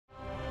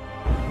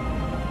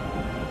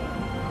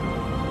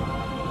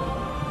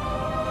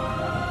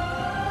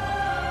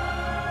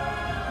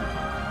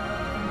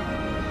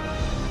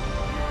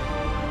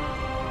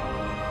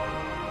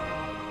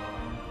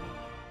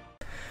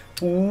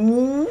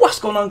What's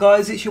going on,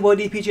 guys? It's your boy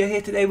DPJ here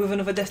today with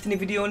another Destiny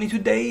video, and in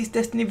today's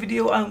Destiny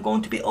video I'm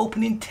going to be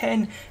opening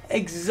 10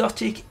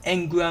 exotic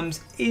engrams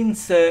in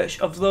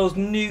search of those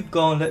new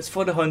gauntlets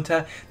for the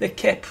hunter, the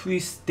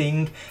Khepri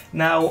Sting.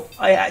 Now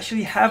I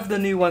actually have the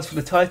new ones for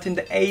the Titan,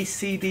 the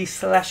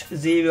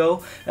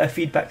ACD/0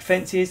 feedback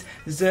fences.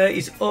 Xur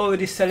is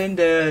already selling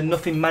the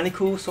nothing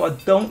manacles, so I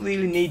don't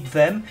really need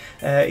them.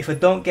 If I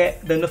don't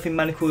get the nothing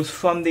manacles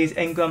from these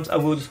engrams, I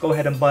will just go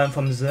ahead and buy them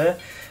from Xur.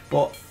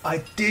 But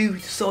I do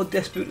so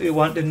desperately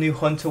want the new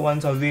hunter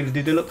ones, I really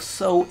do. They look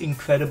so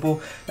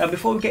incredible. Now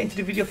before we get into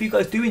the video, if you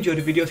guys do enjoy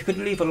the video, if you could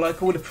leave a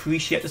like, I would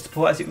appreciate the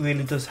support, as it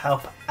really does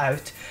help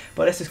out.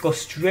 But let's just go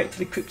straight to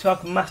the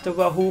Cryptarch Master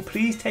Rahul.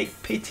 Please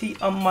take pity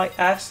on my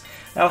ass.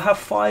 Now I have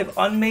 5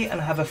 on me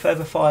and I have a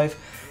further 5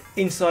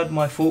 inside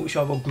my fort, which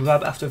I will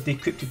grab after I've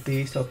decrypted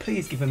these. So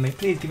please give me,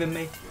 please give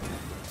me.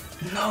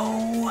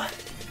 No!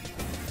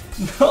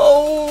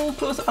 No!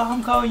 Plus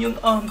Armcar, young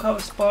Armcar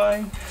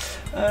spine.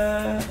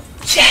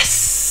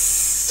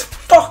 Yes!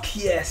 Fuck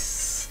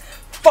yes!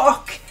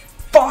 Fuck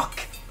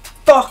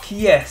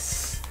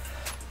yes!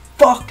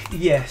 Fuck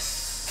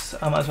yes!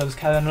 I might as well just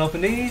carry on and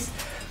open these.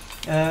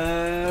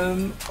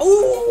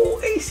 Oh,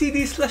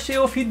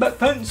 ACD/0 feedback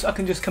punch. I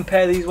can just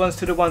compare these ones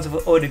to the ones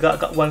I've already got. I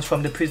got ones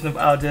from the Prison of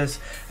Elders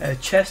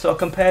chest, so I'll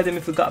compare them.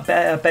 If we've got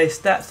better base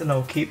stats, then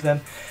I'll keep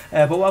them.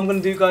 But what I'm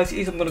going to do, guys,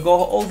 is I'm going to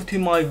go over to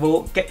my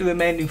vault, get the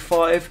remaining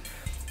 5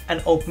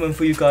 and open them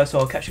for you guys, so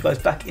I'll catch you guys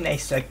back in a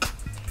sec.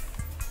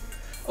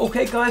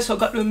 Okay guys, so I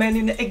got the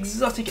remaining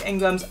exotic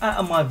engrams out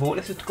of my vault.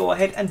 Let's just go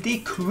ahead and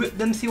decrypt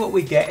them, see what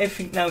we get.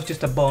 Everything now is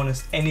just a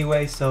bonus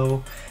anyway,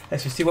 so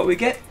let's just see what we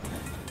get.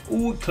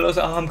 Ooh,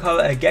 closer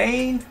Armcar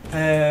again.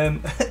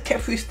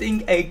 Khepri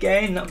Sting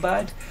again, not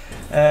bad.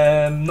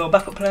 No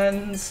backup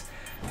plans.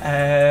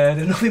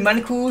 The nothing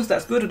manacles,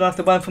 that's good. I don't have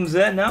to buy them from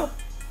Xur now.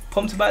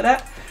 Pumped about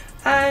that.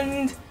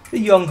 And the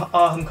young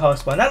Armcar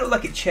spine. That looked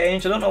like it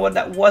changed. I don't know what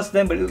that was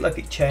then, but it looked like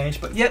it changed.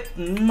 But yep,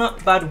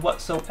 not bad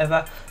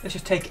whatsoever. Let's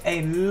just take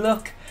a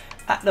look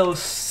at those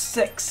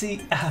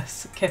sexy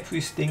ass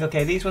Khepri Sting.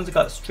 Okay, these ones have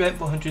got strength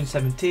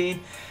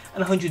 117 and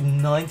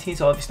 119,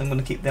 so obviously I'm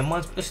going to keep them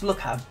ones. But just look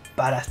how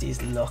badass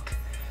these look.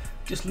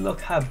 Just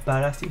look how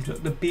badass these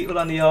look. The beetle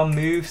on the arm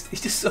moves.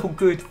 It's just so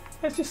good.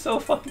 It's just so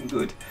fucking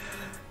good.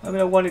 I mean,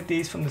 I wanted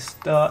these from the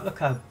start. Look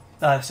how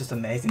that's just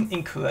amazing.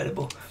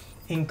 Incredible.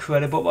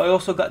 Incredible. But I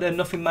also got the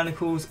nothing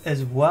manacles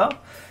as well,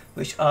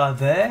 which are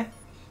there.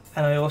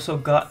 And I also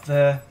got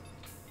the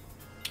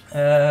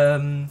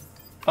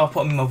I'll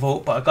put them in my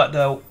vault, but I got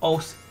the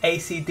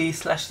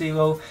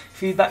ACD/0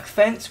 feedback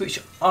fence, which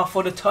are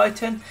for the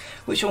Titan,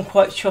 which I'm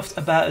quite chuffed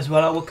about as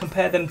well. I will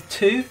compare them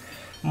to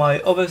my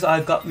others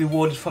I got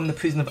rewarded from the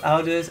Prison of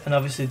Elders, and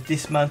obviously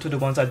dismantle the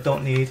ones I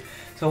don't need.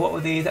 So what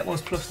were these? That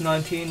one's plus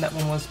 19, that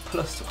one was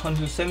plus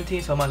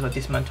 117, so I might as well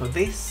dismantle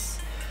this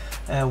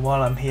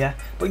while I'm here.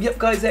 But yep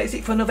guys, that is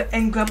it for another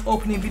engram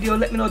opening video.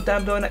 Let me know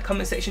down below in that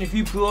comment section if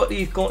you brought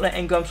these gauntlet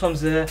engrams from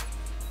Xur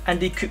and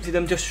decrypted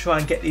them just to try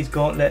and get these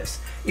gauntlets.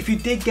 If you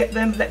did get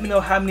them, let me know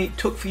how many it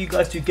took for you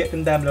guys to get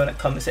them down below in that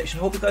comment section.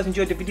 Hope you guys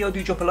enjoyed the video.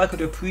 Do drop a like, I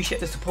do appreciate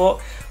the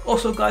support.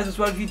 Also guys, as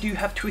well, if you do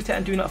have Twitter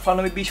and do not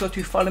follow me, be sure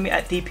to follow me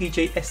at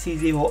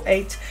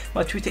DPJSC08.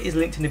 My Twitter is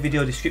linked in the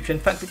video description.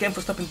 Thanks again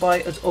for stopping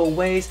by as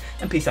always,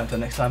 and peace out until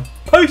next time.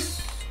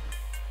 Peace!